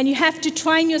 and you have to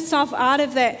train yourself out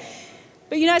of that.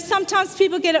 But sometimes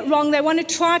people get it wrong. They want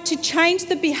to try to change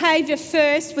the behavior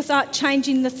first without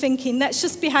changing the thinking. That's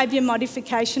just behavior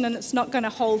modification, and it's not going to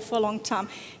hold for a long time.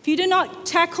 If you do not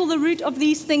tackle the root of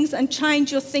these things and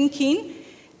change your thinking,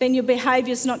 then your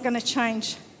behavior is not going to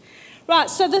change. Right,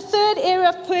 so the third area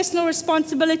of personal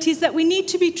responsibility is that we need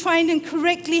to be trained in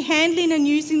correctly handling and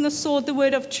using the sword, the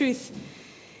word of truth.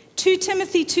 2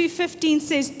 Timothy 2:15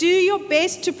 says, "Do your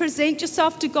best to present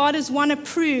yourself to God as one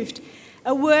approved,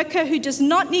 a worker who does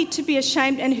not need to be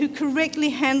ashamed and who correctly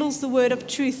handles the word of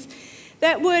truth."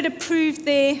 That word approved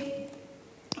there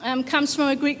comes from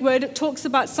a Greek word. It talks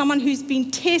about someone who's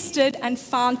been tested and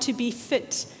found to be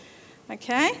fit.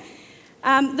 Okay?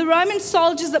 The Roman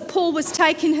soldiers that Paul was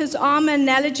taking his armor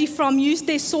analogy from used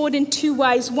their sword in two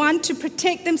ways. One, to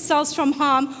protect themselves from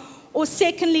harm, or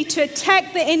secondly, to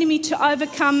attack the enemy to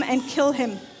overcome and kill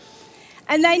him.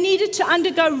 And they needed to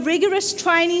undergo rigorous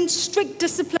training, strict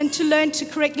discipline to learn to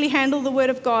correctly handle the word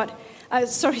of God.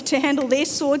 To handle their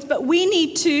swords. But we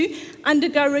need to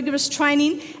undergo rigorous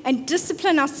training and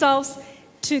discipline ourselves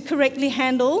to correctly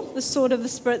handle the sword of the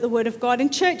Spirit, the word of God. In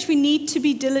church, we need to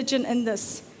be diligent in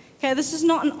this. Okay, this is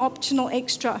not an optional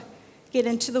extra. Get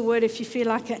into the word if you feel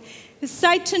like it.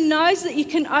 Satan knows that you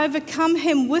can overcome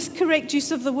him with correct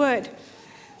use of the word.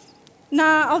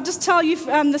 Now, I'll just tell you,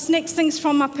 this next thing's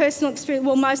from my personal experience.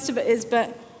 Well, most of it is,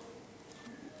 but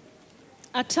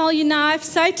I'll tell you now, if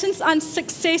Satan's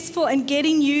unsuccessful in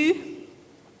getting you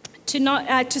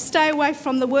to stay away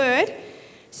from the word,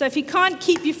 so if he can't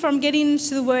keep you from getting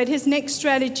into the word, his next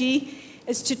strategy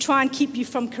is to try and keep you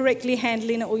from correctly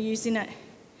handling it or using it.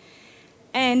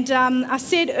 And I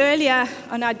said earlier,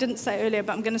 and I didn't say earlier,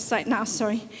 but I'm going to say it now,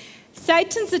 sorry.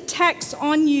 Satan's attacks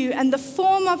on you and the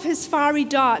form of his fiery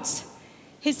darts,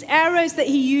 his arrows that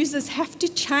he uses have to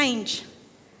change.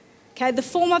 Okay, the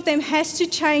form of them has to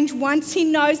change once he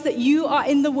knows that you are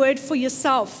in the word for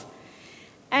yourself.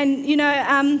 And,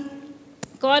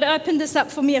 God opened this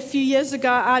up for me a few years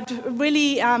ago. I'd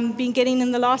really been getting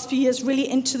in the last few years really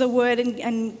into the word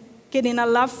and getting a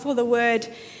love for the word.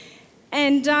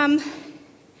 And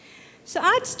so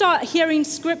I'd start hearing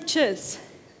scriptures.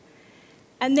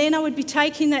 And then I would be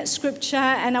taking that scripture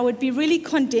and I would be really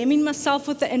condemning myself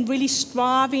with it and really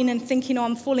striving and thinking,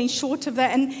 I'm falling short of that.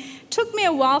 And it took me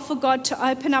a while for God to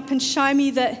open up and show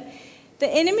me that the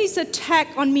enemy's attack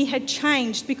on me had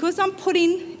changed. Because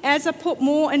as I put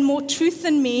more and more truth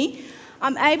in me,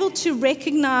 I'm able to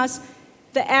recognize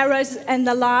the arrows and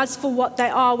the lies for what they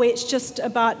are, where it's just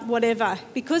about whatever.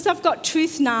 Because I've got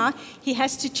truth now, he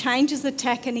has to change his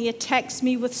attack and he attacks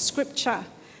me with scripture.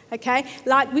 Okay,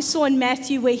 like we saw in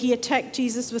Matthew where he attacked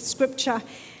Jesus with scripture.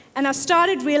 And I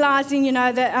started realizing,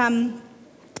 that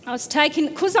I was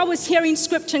because I was hearing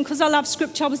scripture and because I love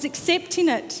scripture, I was accepting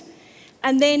it.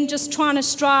 And then just trying to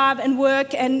strive and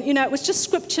work. And, it was just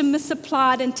scripture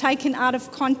misapplied and taken out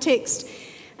of context.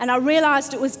 And I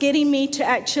realized it was getting me to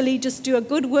actually just do a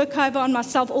good workover on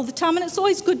myself all the time. And it's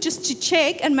always good just to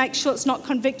check and make sure it's not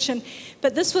conviction.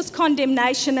 But this was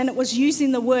condemnation and it was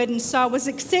using the word. And so I was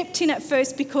accepting it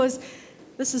first because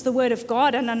this is the word of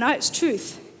God and I know it's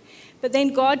truth. But then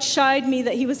God showed me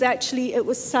that it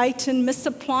was Satan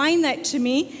misapplying that to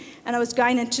me. And I was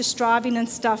going into striving and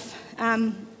stuff.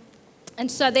 And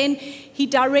so then he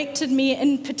directed me,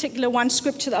 in particular one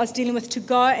scripture that I was dealing with, to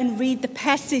go and read the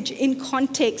passage in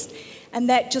context. And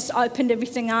that just opened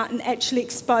everything out and actually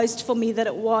exposed for me that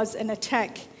it was an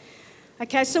attack.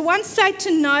 Okay, so once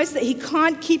Satan knows that he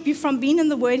can't keep you from being in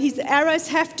the word, his arrows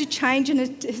have to change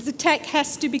and his attack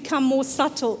has to become more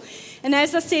subtle. And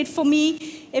as I said, for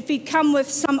me, if he'd come with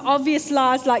some obvious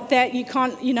lies like that, you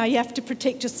can't, you have to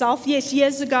protect yourself. Yes,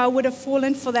 years ago I would have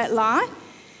fallen for that lie.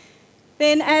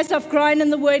 Then as I've grown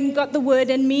in the word and got the word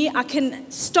in me, I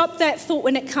can stop that thought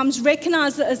when it comes,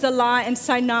 recognize it as a lie and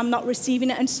say, no, I'm not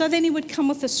receiving it. And so then he would come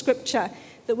with a scripture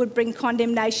that would bring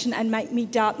condemnation and make me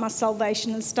doubt my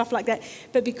salvation and stuff like that.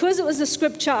 But because it was a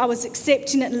scripture, I was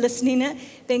accepting it and listening it.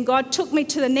 Then God took me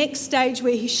to the next stage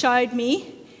where he showed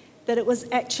me that it was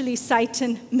actually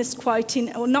Satan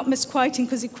misquoting, or not misquoting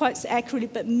because he quotes accurately,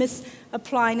 but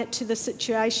misapplying it to the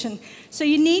situation. So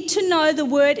you need to know the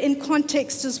word in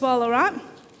context as well, all right?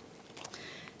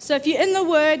 So if you're in the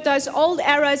word, those old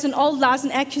arrows and old lies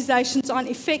and accusations aren't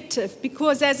effective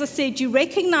because, as I said, you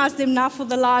recognize them now for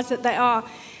the lies that they are.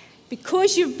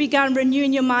 Because you've begun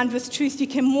renewing your mind with truth, you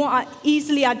can more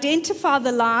easily identify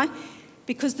the lie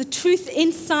because the truth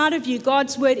inside of you,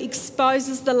 God's word,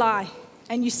 exposes the lie.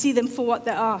 And you see them for what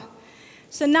they are.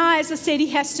 So now, as I said,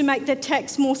 he has to make the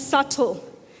attacks more subtle.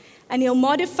 And he'll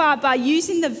modify by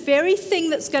using the very thing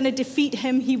that's going to defeat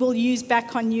him, he will use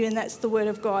back on you, and that's the word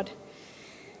of God.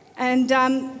 And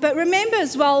but remember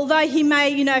as well, although he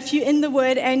may, if you're in the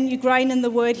word and you're growing in the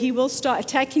word, he will start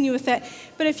attacking you with that.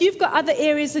 But if you've got other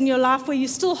areas in your life where you're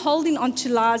still holding on to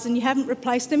lies and you haven't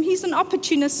replaced them, he's an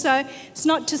opportunist. So it's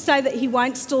not to say that he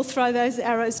won't still throw those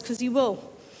arrows, because he will.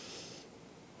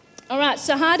 All right,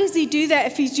 so how does he do that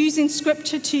if he's using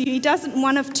scripture to you? He does it in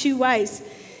one of two ways.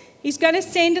 He's going to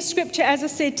send a scripture, as I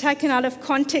said, taken out of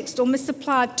context or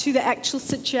misapplied to the actual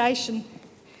situation.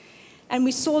 And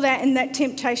we saw that in that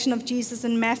temptation of Jesus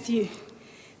in Matthew.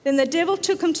 Then the devil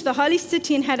took him to the holy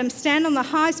city and had him stand on the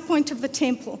highest point of the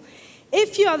temple.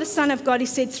 If you are the Son of God, he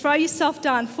said, throw yourself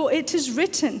down, for it is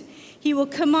written, he will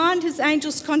command his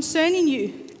angels concerning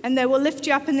you, and they will lift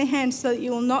you up in their hands so that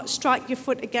you will not strike your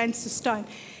foot against a stone.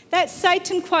 That's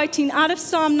Satan quoting out of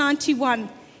Psalm 91.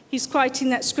 He's quoting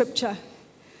that scripture.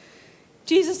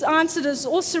 Jesus answered, it is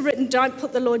also written, don't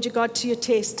put the Lord your God to your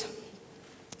test.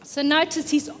 So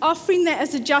notice he's offering that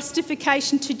as a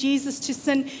justification to Jesus to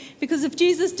sin, because if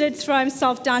Jesus did throw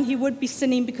himself down, he would be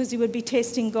sinning because he would be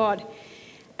testing God.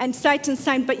 And Satan's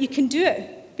saying, but you can do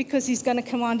it because he's going to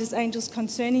command his angels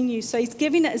concerning you. So he's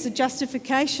giving it as a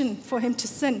justification for him to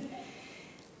sin.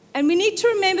 And we need to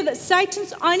remember that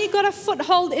Satan's only got a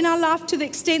foothold in our life to the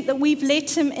extent that we've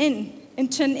let him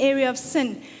into an area of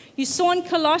sin. You saw in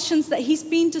Colossians that he's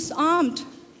been disarmed.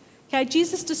 Okay,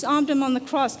 Jesus disarmed him on the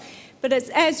cross. But it's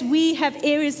as we have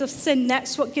areas of sin,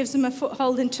 that's what gives him a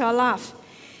foothold into our life.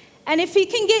 And if he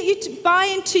can get you to buy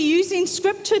into using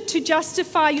Scripture to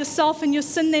justify yourself and your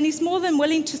sin, then he's more than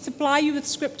willing to supply you with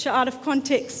Scripture out of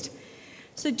context.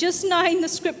 So just knowing the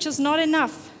Scripture is not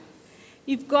enough.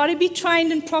 You've got to be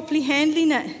trained in properly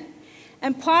handling it.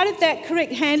 And part of that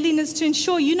correct handling is to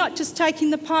ensure you're not just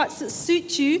taking the parts that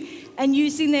suit you and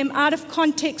using them out of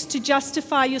context to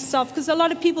justify yourself, because a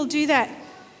lot of people do that.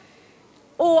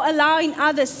 Or allowing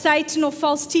others, Satan or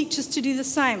false teachers, to do the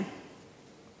same.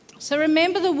 So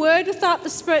remember, the word without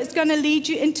the Spirit is going to lead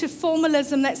you into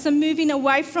formalism. That's a moving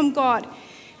away from God,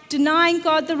 denying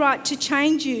God the right to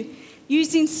change you,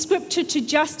 using Scripture to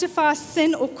justify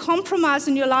sin or compromise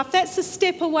in your life. That's a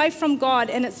step away from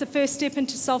God, and it's the first step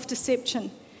into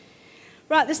self-deception.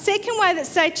 Right, the second way that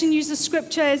Satan uses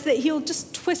Scripture is that he'll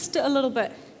just twist it a little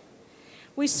bit.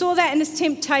 We saw that in his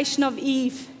temptation of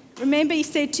Eve. Remember, he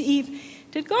said to Eve,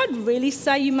 did God really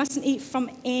say you mustn't eat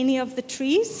from any of the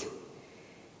trees?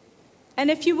 And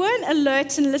if you weren't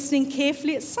alert and listening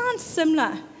carefully, it sounds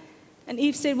similar. And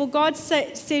Eve said, well, God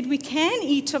said we can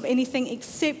eat of anything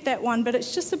except that one, but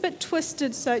it's just a bit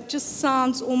twisted, so it just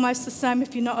sounds almost the same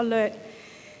if you're not alert.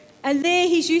 And there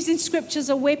he's using Scripture as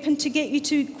a weapon to get you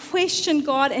to question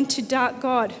God and to doubt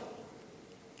God.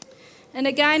 And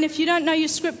again, if you don't know your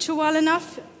Scripture well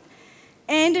enough,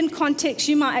 and in context,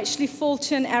 you might actually fall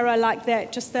to an arrow like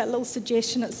that, just that little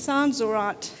suggestion. It sounds all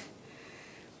right.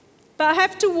 But I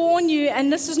have to warn you,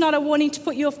 and this is not a warning to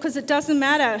put you off because it doesn't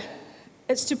matter.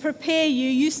 It's to prepare you.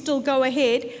 You still go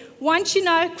ahead. Once you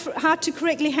know how to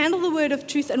correctly handle the word of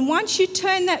truth, and once you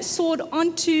turn that sword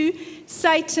onto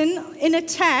Satan in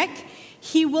attack,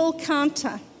 he will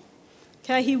counter.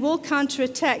 Okay, he will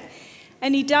counterattack.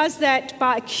 And he does that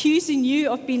by accusing you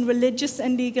of being religious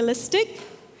and legalistic,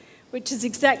 which is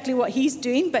exactly what he's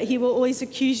doing, but he will always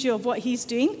accuse you of what he's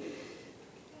doing.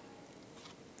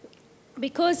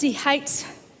 Because he hates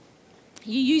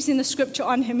you using the Scripture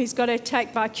on him, he's got to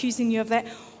attack by accusing you of that.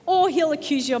 Or he'll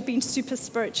accuse you of being super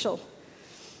spiritual.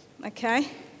 Okay?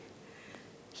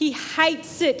 He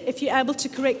hates it if you're able to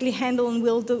correctly handle and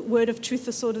wield the word of truth,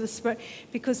 the sword of the Spirit.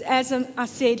 Because as I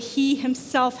said, he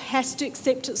himself has to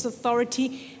accept its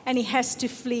authority and he has to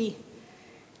flee.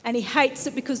 And he hates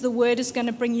it because the word is going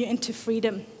to bring you into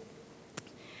freedom.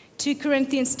 2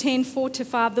 Corinthians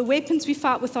 10:4-5, the weapons we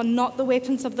fight with are not the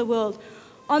weapons of the world.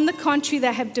 On the contrary,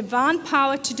 they have divine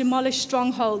power to demolish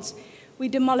strongholds. We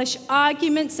demolish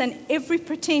arguments and every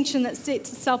pretension that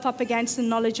sets itself up against the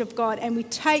knowledge of God. And we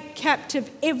take captive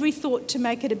every thought to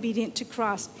make it obedient to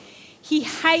Christ. He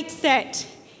hates that.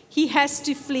 He has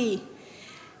to flee.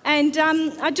 And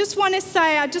I just want to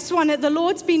say, the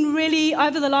Lord's been really,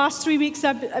 over the last 3 weeks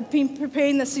I've been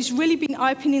preparing this, he's really been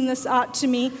opening this out to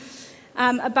me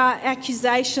about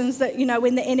accusations that,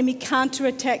 when the enemy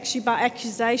counterattacks you by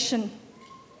accusation.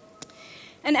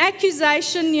 An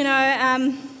accusation,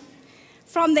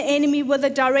 from the enemy, whether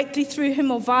directly through him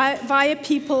or via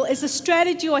people, is a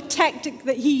strategy or tactic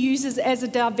that he uses as a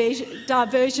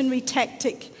diversionary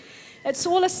tactic. It's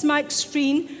all a smoke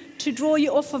screen to draw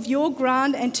you off of your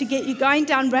ground and to get you going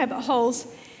down rabbit holes.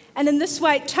 And in this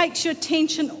way, it takes your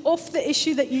attention off the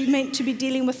issue that you're meant to be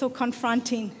dealing with or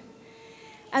confronting.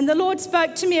 And the Lord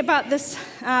spoke to me about this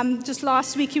just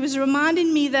last week. He was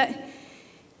reminding me that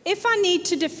if I need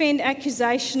to defend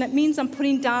accusation, it means I'm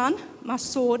putting down my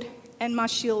sword and my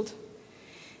shield.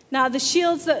 Now, the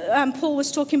shields that Paul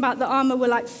was talking about, the armor, were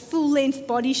like full-length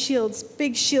body shields,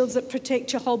 big shields that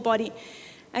protect your whole body.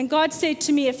 And God said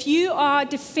to me, if you are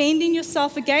defending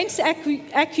yourself against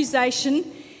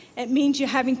accusation, it means you're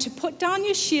having to put down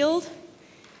your shield,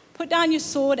 put down your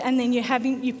sword, and then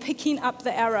you're picking up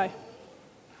the arrow.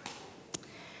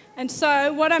 And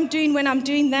so what I'm doing when I'm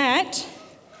doing that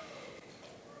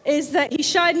is that he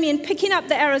showed me in picking up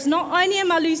the arrows, not only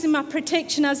am I losing my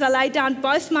protection as I lay down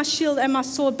both my shield and my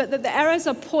sword, but that the arrows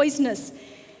are poisonous.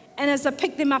 And as I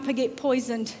pick them up, I get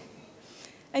poisoned.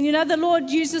 And the Lord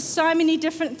uses so many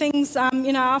different things.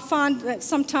 I find that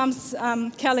sometimes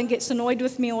Callan gets annoyed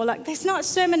with me or there's not a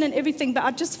sermon and everything, but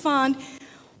I just find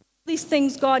these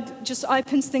things, God just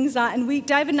opens things out. And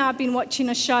David and I have been watching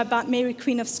a show about Mary,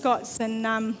 Queen of Scots.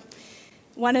 And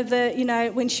one of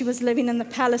the, when she was living in the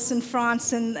palace in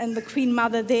France, and the Queen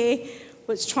Mother there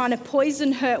was trying to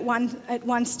poison her at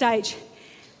one stage.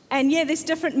 And yeah, there's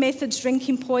different methods,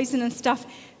 drinking poison and stuff.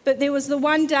 But there was the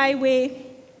one day where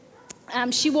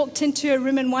she walked into her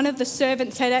room, and one of the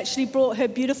servants had actually brought her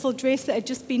beautiful dress that had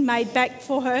just been made back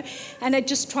for her, and had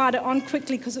just tried it on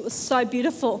quickly because it was so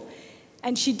beautiful.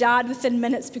 And she died within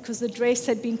minutes because the dress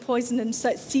had been poisoned, and so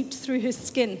it seeped through her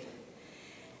skin.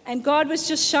 And God was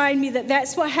just showing me that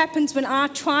that's what happens when I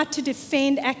try to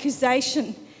defend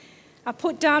accusation. I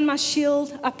put down my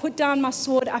shield, I put down my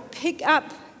sword, I pick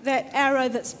up that arrow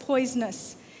that's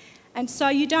poisonous. And so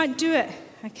you don't do it,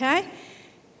 okay?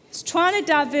 It's trying to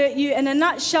divert you. In a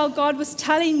nutshell, God was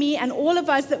telling me and all of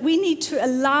us that we need to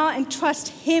allow and trust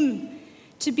Him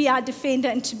to be our defender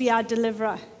and to be our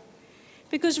deliverer.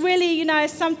 Because really,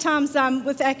 sometimes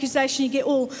with accusation you get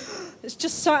it's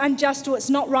just so unjust, or it's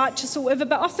not righteous or whatever,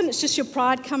 but often it's just your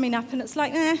pride coming up, and it's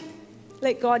like,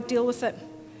 let God deal with it.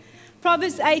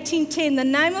 Proverbs 18:10, the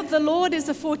name of the Lord is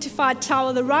a fortified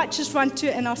tower, the righteous run to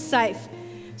it and are safe.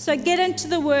 So get into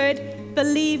the word,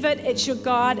 believe it, it's your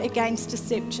guard against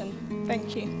deception.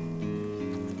 Thank you.